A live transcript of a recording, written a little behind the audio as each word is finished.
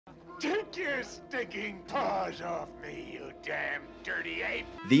Take your stinking paws off me, you damn dirty ape!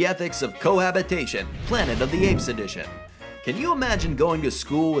 The Ethics of Cohabitation, Planet of the Apes edition. Can you imagine going to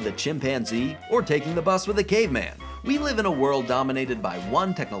school with a chimpanzee or taking the bus with a caveman? We live in a world dominated by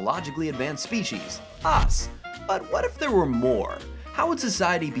one technologically advanced species, us. But what if there were more? How would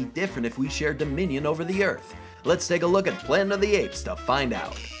society be different if we shared dominion over the Earth? Let's take a look at Planet of the Apes to find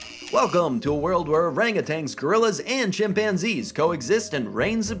out. Welcome to a world where orangutans, gorillas, and chimpanzees coexist and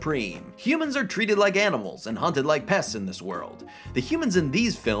reign supreme. Humans are treated like animals and hunted like pests in this world. The humans in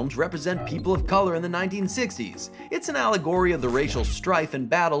these films represent people of color in the 1960s. It's an allegory of the racial strife and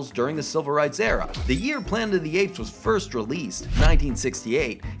battles during the Civil Rights era. The year Planet of the Apes was first released,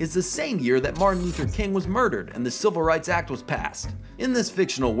 1968, is the same year that Martin Luther King was murdered and the Civil Rights Act was passed. In this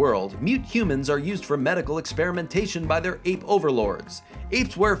fictional world, mute humans are used for medical experimentation by their ape overlords.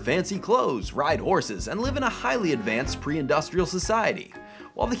 Apes wear fancy clothes, ride horses, and live in a highly advanced pre-industrial society.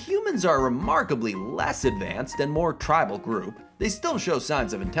 While the humans are a remarkably less advanced and more tribal group, they still show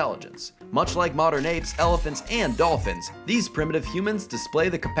signs of intelligence. Much like modern apes, elephants, and dolphins, these primitive humans display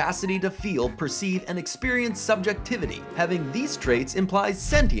the capacity to feel, perceive, and experience subjectivity. Having these traits implies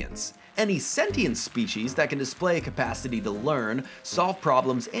sentience. Any sentient species that can display a capacity to learn, solve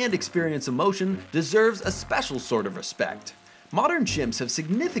problems, and experience emotion deserves a special sort of respect. Modern chimps have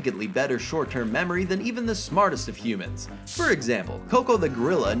significantly better short-term memory than even the smartest of humans. For example, Coco the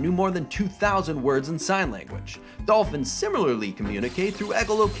gorilla knew more than 2,000 words in sign language. Dolphins similarly communicate through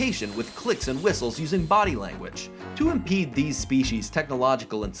echolocation with clicks and whistles using body language. To impede these species'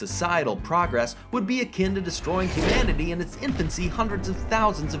 technological and societal progress would be akin to destroying humanity in its infancy hundreds of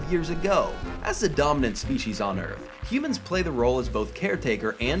thousands of years ago. As the dominant species on Earth, humans play the role as both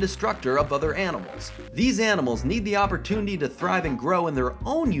caretaker and destructor of other animals. These animals need the opportunity to thrive and grow in their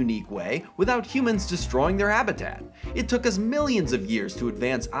own unique way without humans destroying their habitat. It took us millions of years to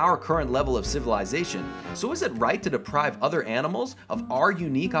advance our current level of civilization, so is it right to deprive other animals of our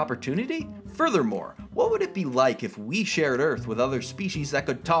unique opportunity? Furthermore, what would it be like if we shared Earth with other species that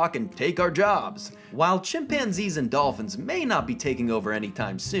could talk and take our jobs? While chimpanzees and dolphins may not be taking over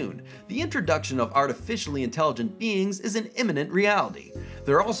anytime soon, the introduction of artificially intelligent beings is an imminent reality.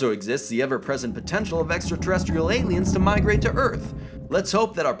 There also exists the ever-present potential of extraterrestrial aliens to migrate to Earth. Let's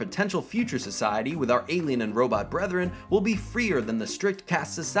hope that our potential future society with our alien and robot brethren will be freer than the strict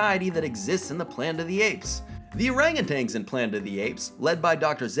caste society that exists in the Planet of the Apes. The orangutans in Planet of the Apes, led by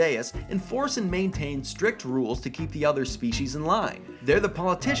Dr. Zaius, enforce and maintain strict rules to keep the other species in line. They're the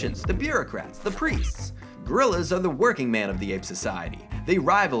politicians, the bureaucrats, the priests. Gorillas are the working man of the ape society. They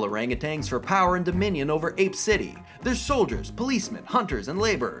rival orangutans for power and dominion over Ape City. They're soldiers, policemen, hunters, and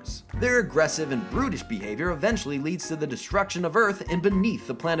laborers. Their aggressive and brutish behavior eventually leads to the destruction of Earth and beneath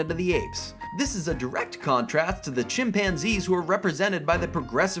the Planet of the Apes. This is a direct contrast to the chimpanzees who are represented by the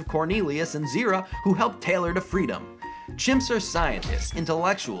progressive Cornelius and Zira who helped tailor to freedom. Chimps are scientists,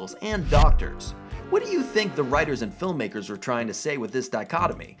 intellectuals, and doctors. What do you think the writers and filmmakers were trying to say with this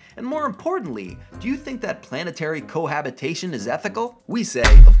dichotomy? And more importantly, do you think that planetary cohabitation is ethical? We say,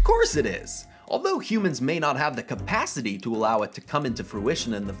 of course it is! Although humans may not have the capacity to allow it to come into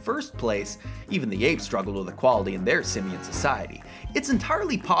fruition in the first place, even the apes struggle with equality in their simian society, it's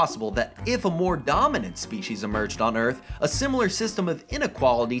entirely possible that if a more dominant species emerged on Earth, a similar system of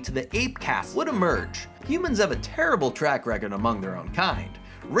inequality to the ape caste would emerge. Humans have a terrible track record among their own kind.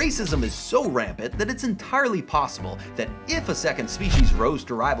 Racism is so rampant that it's entirely possible that if a second species rose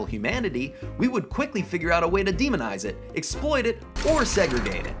to rival humanity, we would quickly figure out a way to demonize it, exploit it, or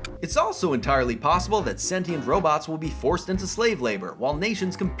segregate it. It's also entirely possible that sentient robots will be forced into slave labor while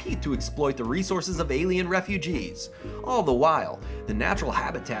nations compete to exploit the resources of alien refugees. All the while, the natural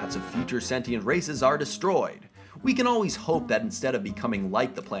habitats of future sentient races are destroyed. We can always hope that instead of becoming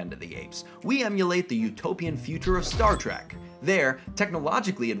like the Planet of the Apes, we emulate the utopian future of Star Trek. There,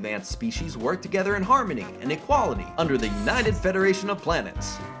 technologically advanced species work together in harmony and equality under the United Federation of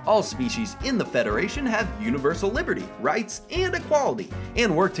Planets. All species in the Federation have universal liberty, rights, and equality,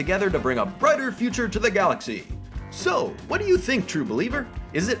 and work together to bring a brighter future to the galaxy. So, what do you think, true believer?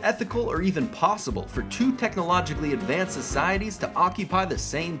 Is it ethical or even possible for two technologically advanced societies to occupy the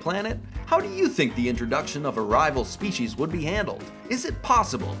same planet? How do you think the introduction of a rival species would be handled? Is it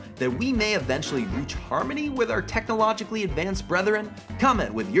possible that we may eventually reach harmony with our technologically advanced brethren?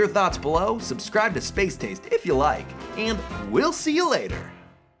 Comment with your thoughts below, subscribe to Space Taste if you like, and we'll see you later!